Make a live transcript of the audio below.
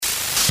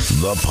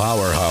The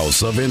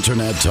powerhouse of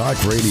Internet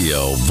talk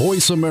radio,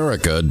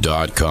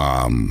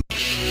 voiceamerica.com.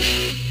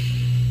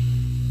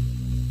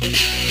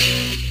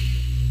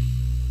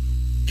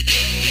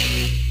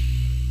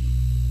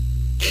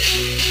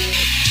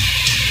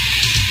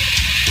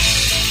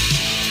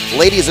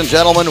 Ladies and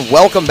gentlemen,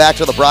 welcome back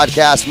to the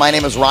broadcast. My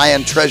name is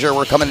Ryan Treasure.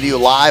 We're coming to you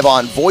live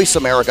on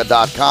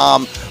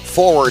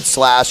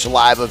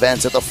voiceamerica.com/live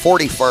events at the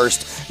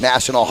 41st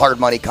National Hard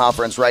Money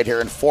Conference right here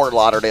in Fort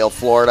Lauderdale,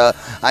 Florida.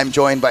 I'm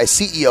joined by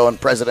CEO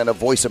and President of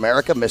Voice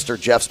America, Mr.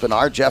 Jeff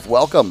Spinard. Jeff,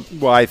 welcome.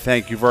 Well, I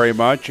thank you very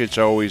much. It's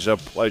always a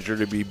pleasure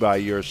to be by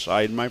your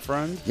side, my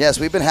friend. Yes,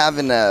 we've been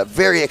having a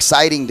very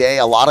exciting day,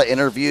 a lot of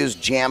interviews,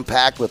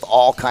 jam-packed with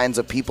all kinds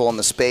of people in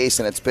the space,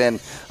 and it's been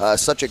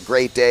such a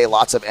great day,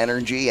 lots of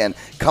energy. And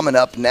coming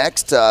up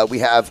next, we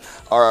have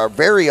our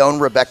very own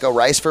Rebecca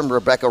Rice from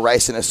Rebecca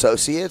Rice &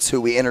 Associates, who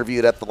we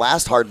interviewed at the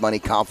last Hard Money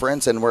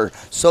Conference, and we're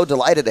so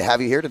delighted to have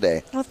you here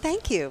today. Well,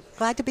 thank you.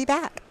 Glad to be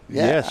back.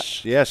 Yeah.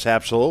 Yes,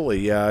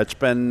 absolutely. It's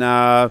been,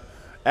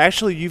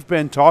 actually, you've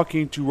been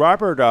talking to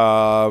Robert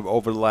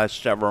over the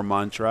last several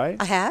months, right?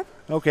 I have.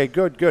 Okay,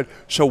 good.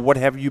 So what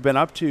have you been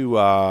up to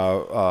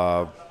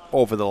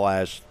over the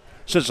last,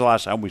 since the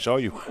last time we saw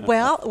you?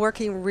 Well,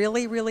 working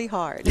really, really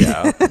hard.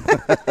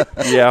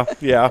 Yeah.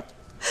 yeah.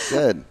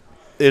 Good.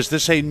 Is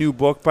this a new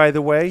book, by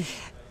the way?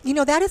 You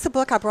know, that is a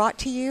book I brought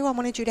to you. I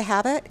wanted you to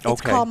have it. It's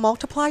Okay. called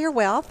Multiply Your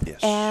Wealth. Yes.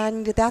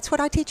 And that's what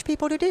I teach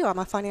people to do. I'm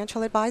a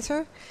financial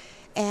advisor,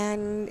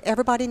 and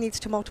everybody needs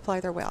to multiply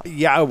their wealth.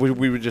 Yeah,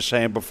 we were just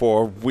saying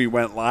before we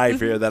went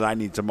live here that I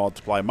need to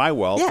multiply my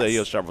wealth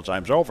Yes. several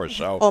times over.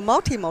 So Or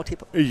multiply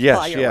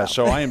Yes. your wealth.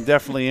 So I am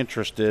definitely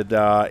interested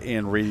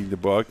in reading the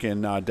book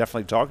and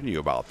definitely talking to you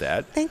about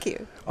that. Thank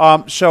you.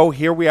 So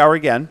here we are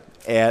again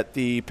at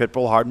the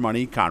Pitbull Hard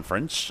Money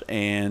Conference,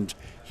 and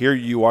here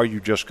you are.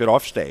 You just got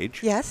off stage.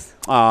 Yes.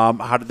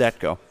 How did that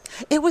go?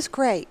 It was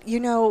great.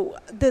 You know,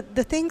 the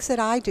things that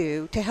I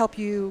do to help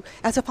you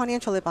as a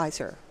financial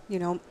advisor, you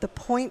know, the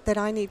point that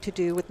I need to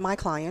do with my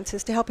clients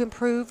is to help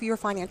improve your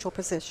financial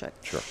position.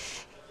 Sure.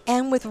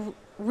 And with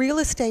real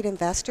estate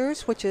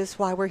investors, which is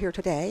why we're here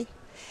today,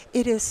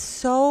 it is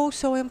so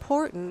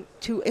important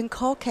to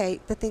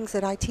inculcate the things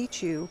that I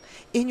teach you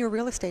in your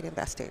real estate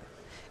investing.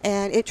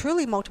 And it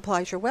truly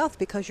multiplies your wealth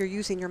because you're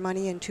using your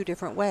money in two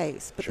different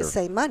ways, but Sure. the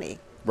same money.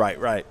 Right.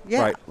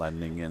 Yeah. Right.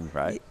 Lending in,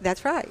 right?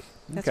 That's right.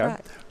 That's Okay.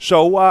 right.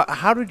 So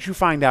how did you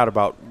find out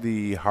about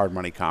the Hard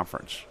Money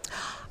Conference?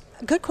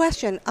 Good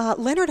question.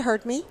 Leonard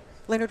heard me.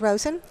 Leonard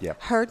Rosen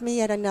Yep. heard me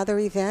at another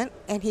event,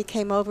 and he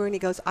came over and he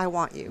goes, "I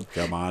want you."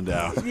 Come on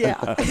down.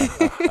 Yeah.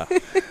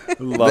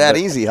 Love That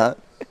it. easy, huh?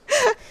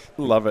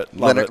 Love it.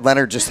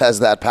 Leonard just has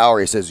that power.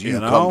 He says, you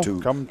come to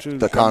the come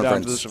down to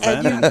conference. this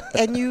event.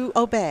 and you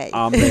obey.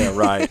 I'm there,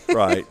 right.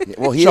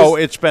 Well, So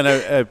it's been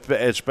a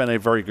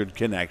very good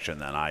connection.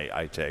 Then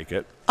I take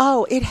it.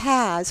 Oh, it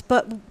has,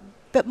 but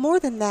more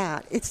than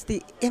that, it's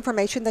the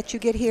information that you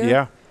get here,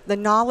 Yeah. the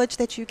knowledge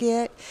that you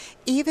get,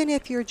 even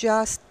if you're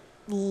just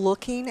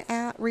looking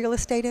at real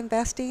estate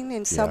investing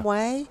in some Yeah.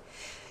 way,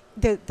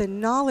 the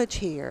knowledge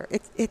here,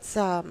 it's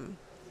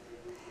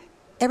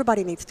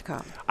everybody needs to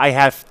come. I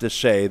have to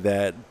say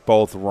that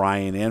both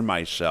Ryan and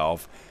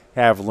myself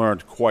have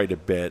learned quite a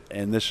bit,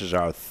 and this is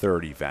our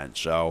third event.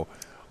 So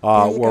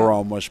There you we're go.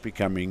 almost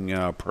becoming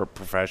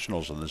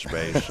professionals in this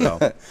space. So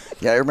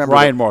Yeah, I remember.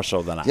 Ryan more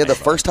so than I. Yeah, the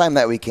first time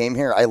that we came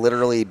here, I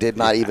literally did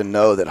not even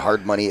know that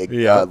hard money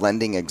Yeah.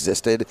 lending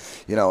existed.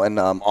 You know, and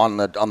on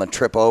the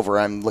trip over,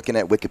 I'm looking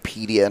at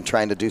Wikipedia and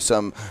trying to do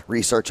some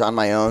research on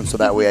my own, so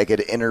that way I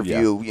could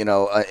interview,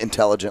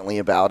 intelligently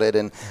about it.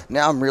 And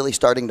now I'm really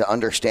starting to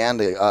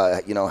understand,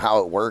 how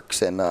it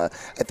works. And I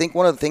think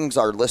one of the things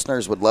our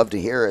listeners would love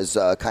to hear is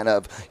kind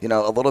of,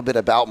 a little bit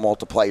about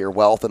Multiply Your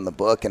Wealth in the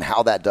book and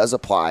how that does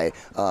apply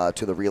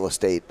to the real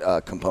estate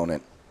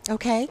component.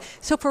 Okay,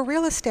 so for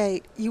real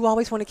estate, you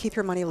always want to keep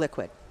your money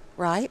liquid,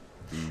 right?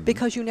 Mm-hmm.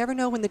 Because you never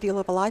know when the deal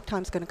of a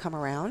lifetime is going to come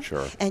around.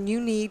 Sure. And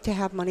you need to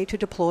have money to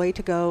deploy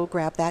to go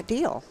grab that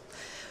deal.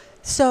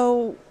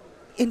 So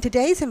in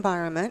today's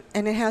environment,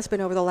 and it has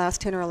been over the last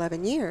 10 or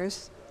 11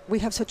 years, we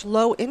have such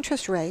low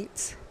interest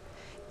rates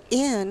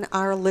in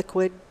our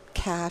liquid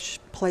cash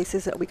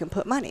places that we can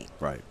put money.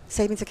 Right.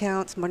 Savings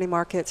accounts, money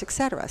markets,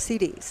 etc.,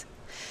 CDs.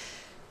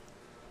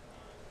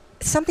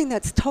 Something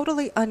that's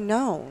totally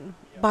unknown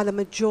by the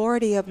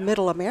majority of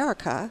middle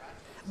America,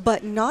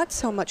 but not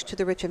so much to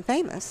the rich and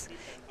famous,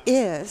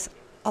 is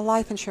a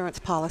life insurance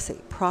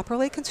policy,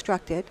 properly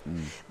constructed,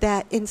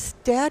 that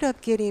instead of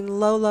getting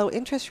low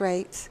interest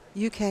rates,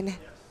 you can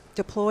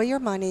deploy your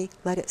money,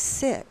 let it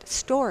sit,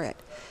 store it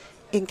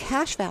in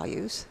cash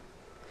values,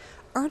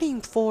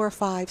 earning 4,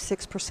 5,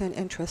 6%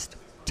 interest,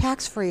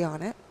 tax-free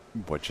on it,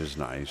 Which is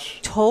nice.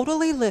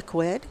 totally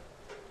liquid,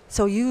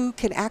 so you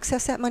can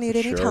access that money at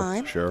any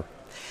time. Sure.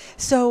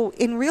 So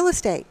in real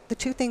estate, the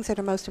two things that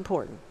are most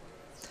important,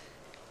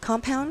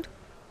 compound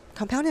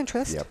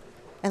interest, Yep.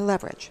 and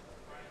leverage,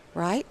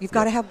 right? You've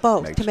got to have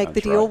both Makes to make the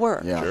sense, deal right.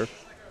 work. Yeah. Sure.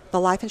 The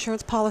life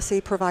insurance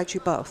policy provides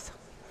you both.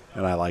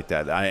 And I like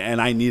that.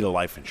 I need a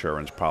life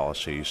insurance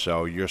policy,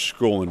 so you're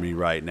schooling me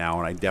right now,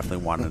 and I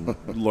definitely want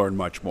to learn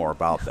much more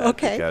about that.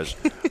 Okay. Because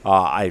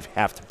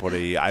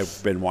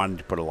I've been wanting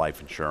to put a life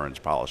insurance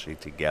policy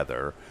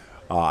together.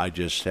 I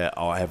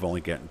have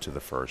only gotten to the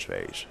first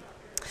phase.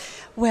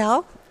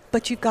 Well,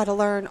 but you've got to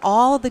learn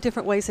all the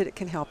different ways that it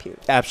can help you.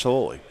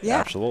 Absolutely. Yeah.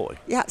 Absolutely.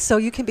 Yeah, so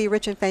you can be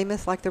rich and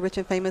famous like the rich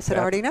and famous that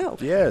already know.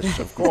 Yes,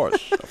 of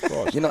course. Of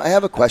course. I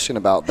have a question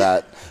about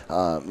that.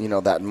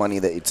 That money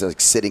that it's like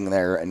sitting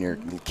there and you're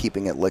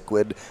keeping it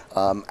liquid.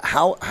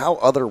 How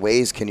other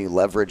ways can you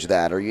leverage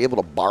that? Are you able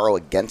to borrow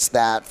against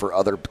that for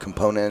other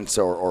components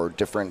or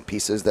different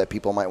pieces that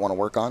people might want to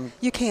work on?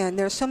 You can.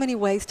 There's so many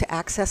ways to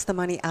access the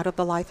money out of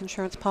the life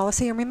insurance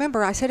policy. And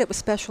remember, I said it was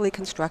specially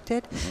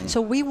constructed. Mm-hmm.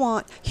 So we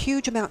want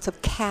huge amounts of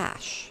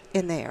cash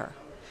in there.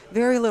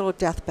 Very little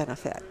death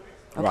benefit.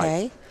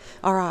 Okay? Right.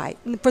 All right.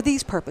 For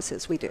these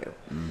purposes, we do.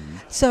 Mm-hmm.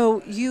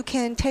 So you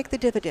can take the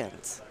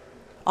dividends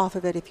off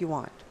of it if you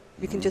want.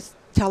 You can just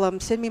tell them,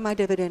 send me my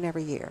dividend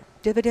every year.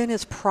 Dividend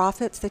is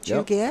profits that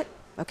you get.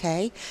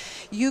 Okay?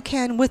 You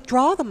can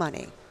withdraw the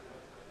money.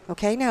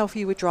 Okay? Now, if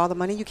you withdraw the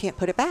money, you can't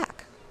put it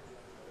back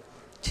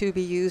to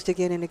be used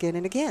again and again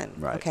and again.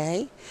 Right.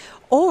 Okay?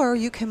 Or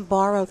you can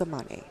borrow the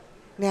money.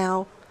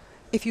 Now,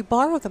 if you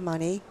borrow the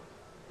money,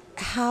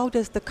 how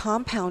does the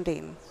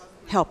compounding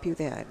help you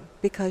then?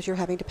 Because you're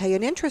having to pay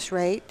an interest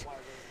rate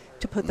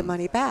to put the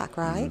money back,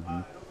 right?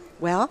 Mm-hmm.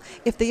 Well,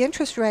 if the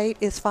interest rate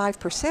is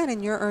 5%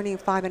 and you're earning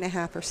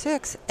 5.5 or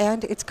 6,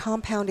 and it's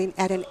compounding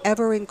at an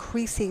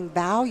ever-increasing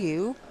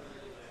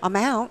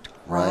amount,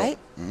 right?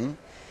 Mm-hmm.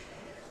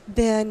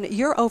 Then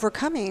you're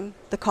overcoming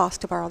the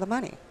cost to borrow the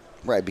money.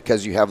 Right,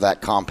 because you have that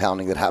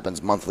compounding that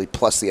happens monthly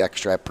plus the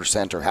extra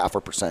percent or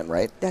 0.5%,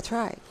 right? That's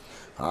right.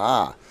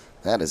 Ah,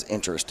 that is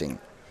interesting.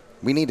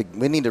 We need to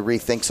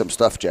rethink some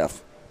stuff,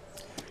 Jeff.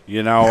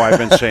 I've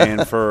been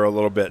saying for a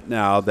little bit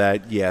now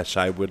that, yes,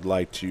 I would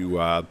like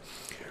to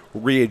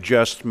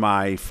readjust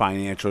my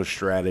financial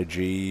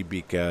strategy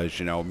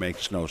because, it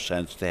makes no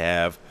sense to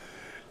have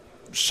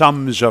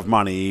sums of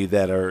money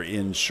that are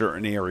in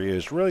certain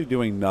areas really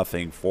doing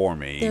nothing for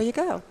me. There you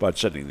go. But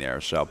sitting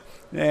there. So,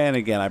 and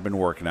again, I've been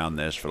working on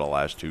this for the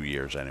last 2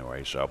 years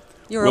anyway. So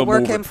you're a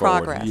work in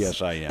progress.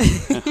 Yes, I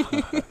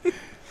am.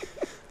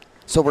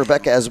 So,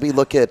 Rebecca, as we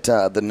look at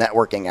the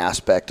networking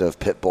aspect of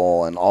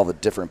Pitbull and all the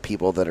different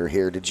people that are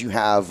here, did you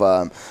have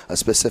a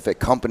specific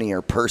company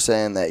or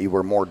person that you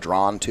were more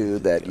drawn to?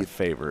 That you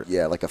favorite?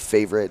 Yeah, like a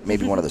favorite,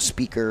 maybe one of the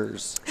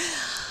speakers.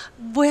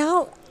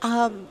 Well,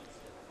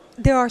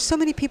 there are so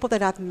many people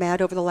that I've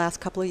met over the last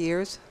couple of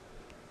years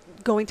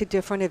going to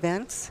different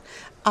events.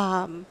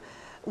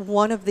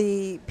 One of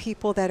the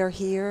people that are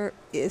here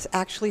is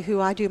actually who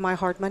I do my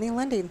hard money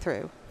lending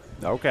through.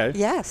 Okay.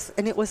 Yes,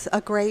 and it was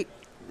a great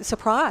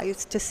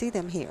surprise to see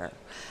them here.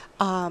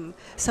 Some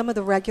of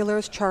the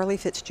regulars, Charlie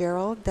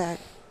Fitzgerald, that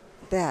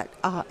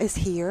is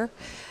here.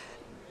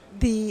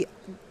 The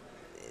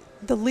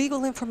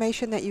legal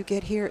information that you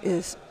get here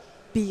is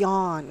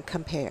beyond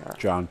compare.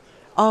 John.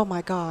 Oh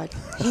my God,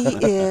 he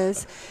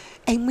is,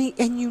 and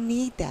you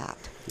need that.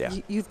 Yeah.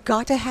 You've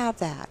got to have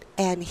that,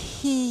 and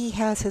he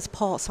has his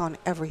pulse on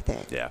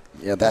everything. Yeah.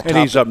 Yeah, and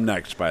he's up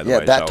next, by the way.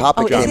 Yeah, that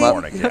topic came up.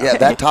 Morning, yeah,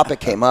 that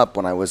topic came up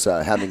when I was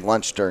having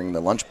lunch during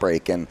the lunch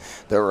break, and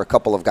there were a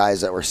couple of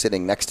guys that were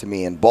sitting next to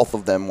me, and both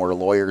of them were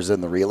lawyers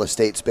in the real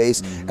estate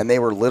space, and they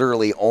were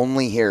literally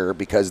only here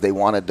because they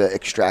wanted to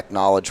extract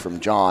knowledge from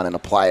John and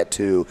apply it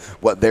to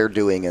what they're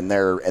doing in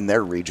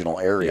their regional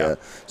area. Yeah.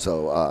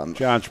 So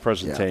John's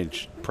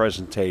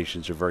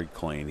presentations are very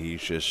clean.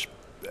 He's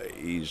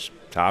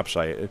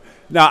topside.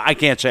 Now, I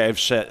can't say I've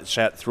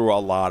sat through a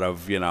lot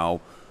of,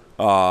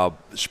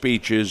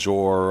 speeches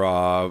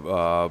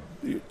or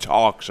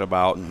talks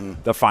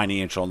about the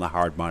financial and the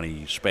hard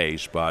money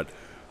space, but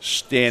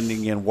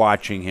standing and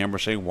watching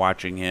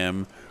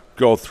him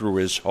go through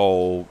his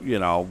whole,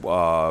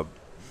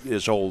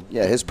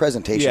 his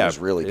presentation is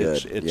really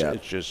good.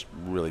 It's just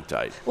really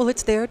tight. Well,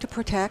 it's there to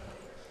protect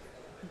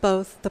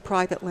both the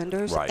private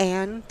lenders right.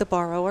 and the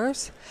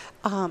borrowers.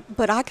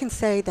 But I can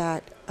say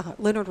that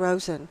Leonard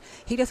Rosen,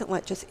 he doesn't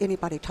let just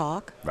anybody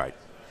talk. Right.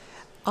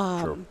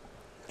 True.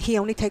 He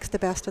only takes the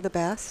best of the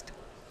best.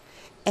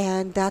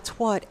 And that's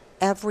what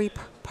every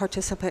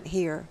participant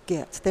here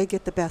gets. They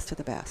get the best of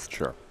the best.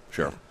 Sure.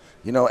 Yeah.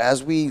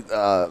 As we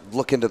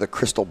look into the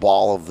crystal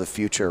ball of the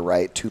future,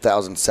 right,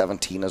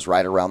 2017 is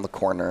right around the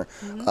corner.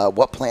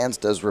 What plans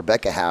does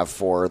Rebecca have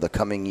for the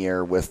coming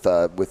year with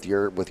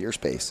your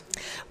space?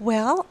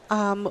 Well,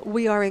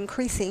 we are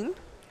increasing.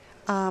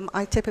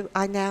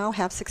 I now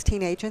have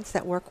 16 agents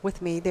that work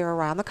with me. They're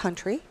around the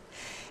country.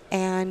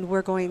 And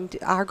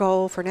our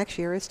goal for next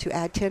year is to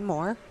add 10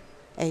 more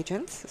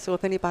agents. So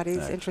if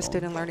anybody's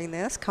interested in learning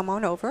this, come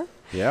on over.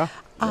 Yeah.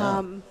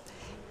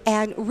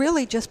 And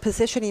really just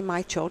positioning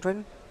my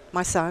children,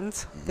 my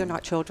sons, they're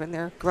not children,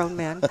 they're grown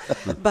men,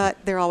 but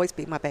they'll always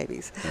be my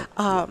babies.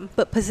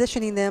 But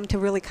positioning them to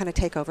really kind of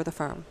take over the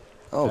firm.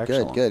 Oh,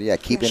 excellent. Good. Yeah,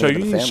 keep it so into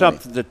the family. So you need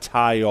something to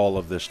tie all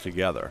of this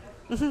together.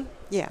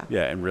 Yeah.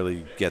 Yeah, and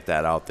really get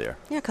that out there.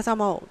 Yeah, because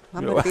I'm old.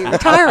 I'm going to be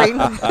retiring.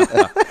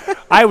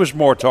 I was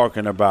more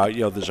talking about,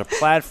 there's a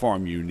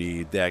platform you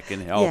need that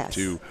can help Yes.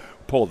 to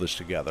pull this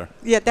together.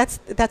 Yeah, that's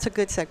a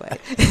good segue.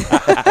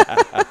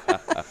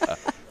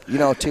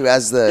 Too,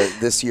 as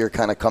this year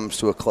kind of comes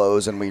to a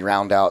close and we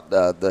round out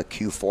the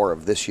Q4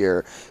 of this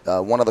year,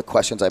 one of the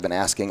questions I've been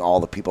asking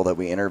all the people that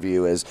we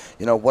interview is,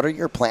 what are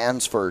your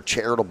plans for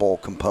charitable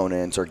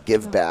components or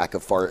give back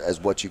as far as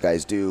what you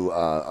guys do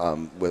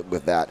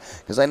with that?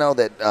 Because I know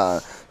that,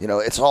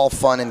 it's all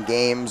fun and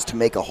games to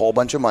make a whole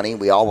bunch of money.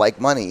 We all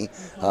like money.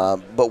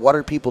 But what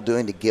are people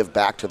doing to give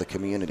back to the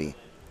community?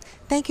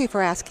 Thank you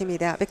for asking me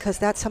that, because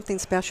that's something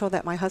special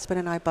that my husband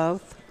and I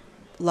both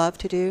love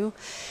to do.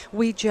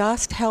 We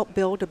just helped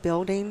build a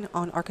building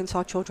on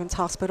Arkansas Children's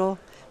Hospital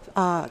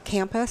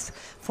campus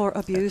for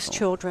abused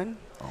children.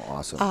 Oh,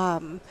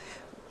 awesome.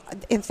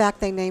 In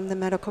fact, they named the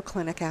medical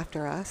clinic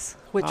after us,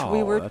 which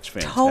we were that's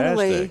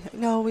totally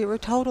fantastic. we were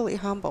totally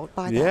humbled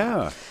by that.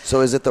 Yeah.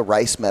 So is it the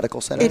Rice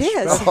Medical Center? It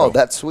is. Oh,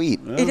 that's sweet.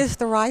 It is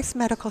the Rice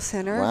Medical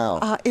Center.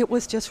 Wow. It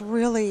was just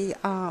really,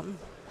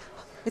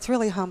 it's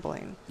really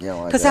humbling,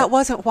 I because bet. that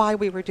wasn't why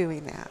we were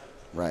doing that.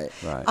 Right.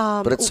 Right.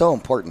 But it's so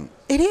important.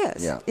 It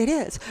is. Yeah. It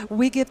is.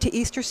 We give to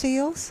Easter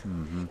Seals,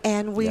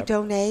 and we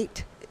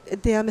donate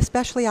them,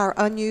 especially our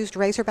unused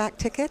Razorback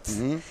tickets,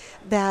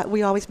 that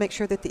we always make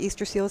sure that the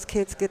Easter Seals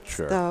kids get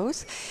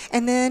those.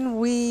 And then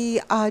we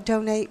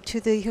donate to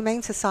the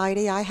Humane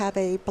Society. I have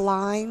a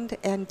blind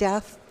and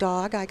deaf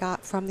dog I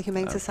got from the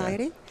Humane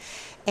Society,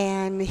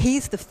 and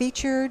he's the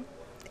featured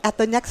at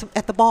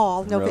the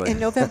ball Really? in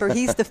November.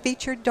 He's the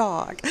featured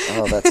dog.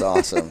 Oh, that's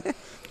awesome.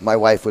 My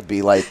wife would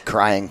be like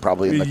crying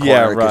probably in the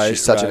corner because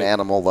she's such an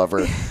animal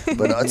lover.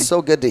 But it's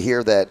so good to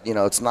hear that,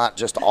 it's not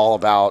just all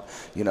about,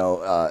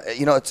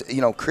 it's,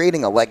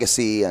 creating a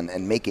legacy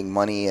and making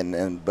money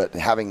but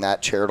having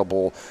that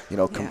charitable,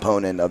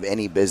 component of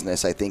any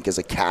business, I think, is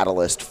a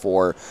catalyst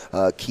for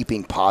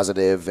keeping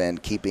positive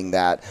and keeping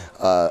that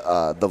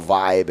the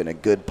vibe in a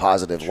good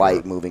positive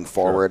light moving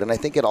forward. And I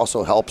think it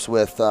also helps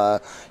with,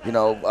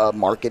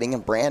 marketing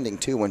and branding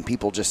too, when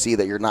people just see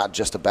that you're not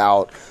just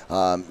about,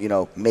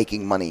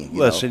 making money.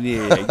 Listen,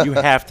 you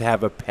have to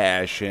have a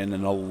passion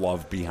and a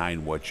love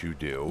behind what you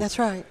do. That's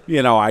right.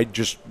 I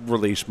just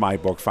released my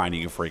book, Finding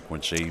Your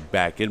Frequency,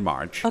 back in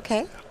March.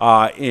 Okay.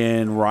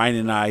 And Ryan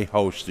and I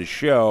host a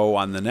show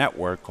on the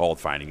network called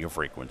Finding Your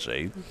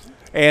Frequency.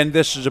 And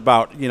this is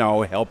about,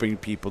 helping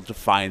people to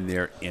find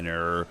their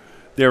inner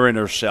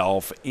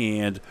self.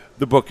 And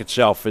the book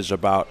itself is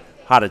about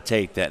how to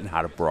take that and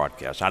how to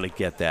broadcast, how to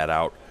get that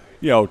out,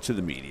 to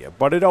the media.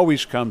 But it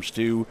always comes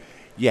to,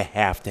 you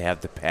have to have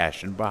the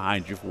passion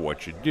behind you for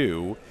what you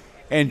do.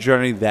 And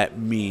generally that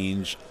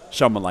means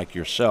someone like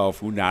yourself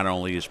who not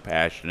only is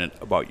passionate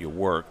about your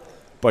work,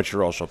 but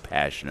you're also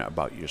passionate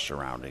about your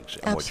surroundings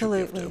and what you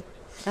give to.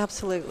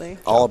 Absolutely.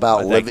 All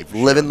about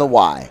living the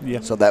why,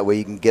 so that way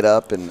you can get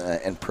up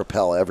and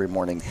propel every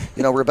morning.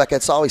 Rebecca,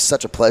 it's always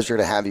such a pleasure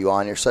to have you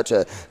on. You're such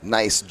a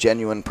nice,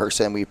 genuine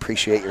person. We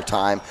appreciate your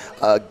time.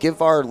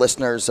 Give our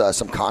listeners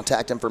some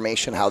contact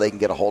information, how they can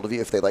get a hold of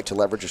you if they'd like to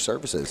leverage your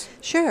services.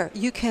 Sure.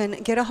 You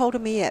can get a hold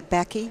of me at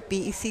Becky,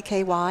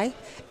 B-E-C-K-Y,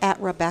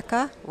 at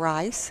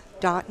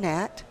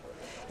RebeccaRice.net.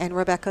 And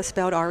Rebecca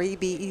spelled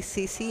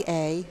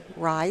R-E-B-E-C-C-A.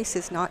 Rice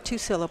is not 2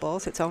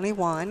 syllables. It's only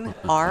one,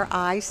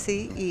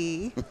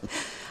 R-I-C-E.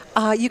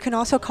 You can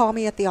also call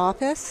me at the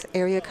office,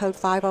 area code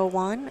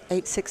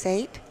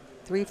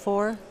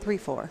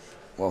 501-868-3434.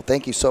 Well,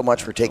 thank you so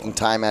much for taking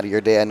time out of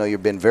your day. I know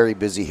you've been very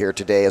busy here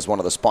today as one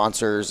of the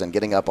sponsors and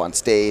getting up on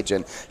stage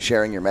and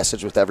sharing your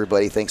message with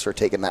everybody. Thanks for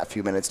taking that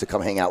few minutes to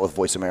come hang out with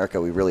Voice America.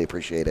 We really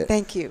appreciate it.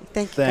 Thank you.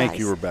 Thank you, Thank guys.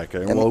 you,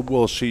 Rebecca. And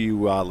we'll see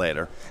you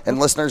later. And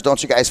listeners,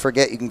 don't you guys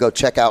forget, you can go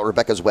check out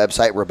Rebecca's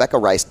website,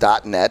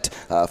 RebeccaRice.net.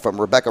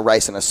 From Rebecca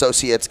Rice &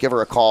 Associates, give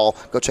her a call.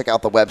 Go check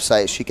out the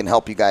website. She can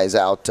help you guys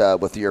out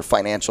with your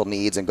financial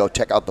needs. And go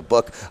check out the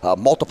book,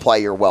 Multiply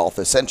Your Wealth,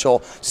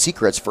 Essential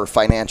Secrets for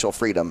Financial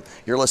Freedom.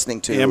 You're listening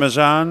to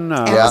Amazon?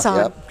 Amazon.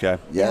 Yep. Okay.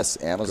 Yes,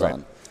 Amazon.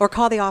 Great. Or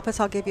call the office.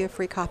 I'll give you a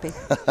free copy.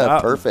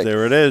 Perfect.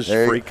 There it is.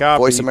 Free copy.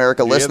 Voice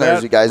America You hear listeners,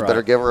 that? you guys Right.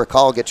 better give her a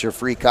call. Get your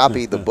free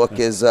copy. The book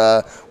is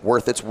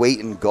worth its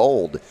weight in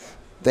gold.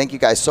 Thank you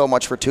guys so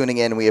much for tuning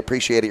in. We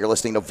appreciate it. You're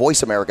listening to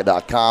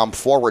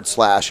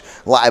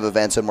voiceamerica.com/live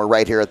events, and we're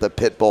right here at the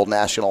Pitbull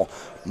National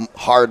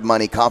Hard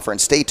Money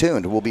Conference. Stay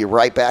tuned. We'll be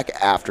right back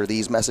after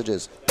these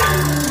messages.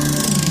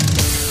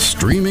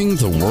 Streaming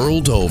the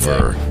world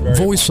over.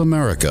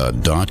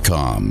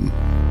 VoiceAmerica.com.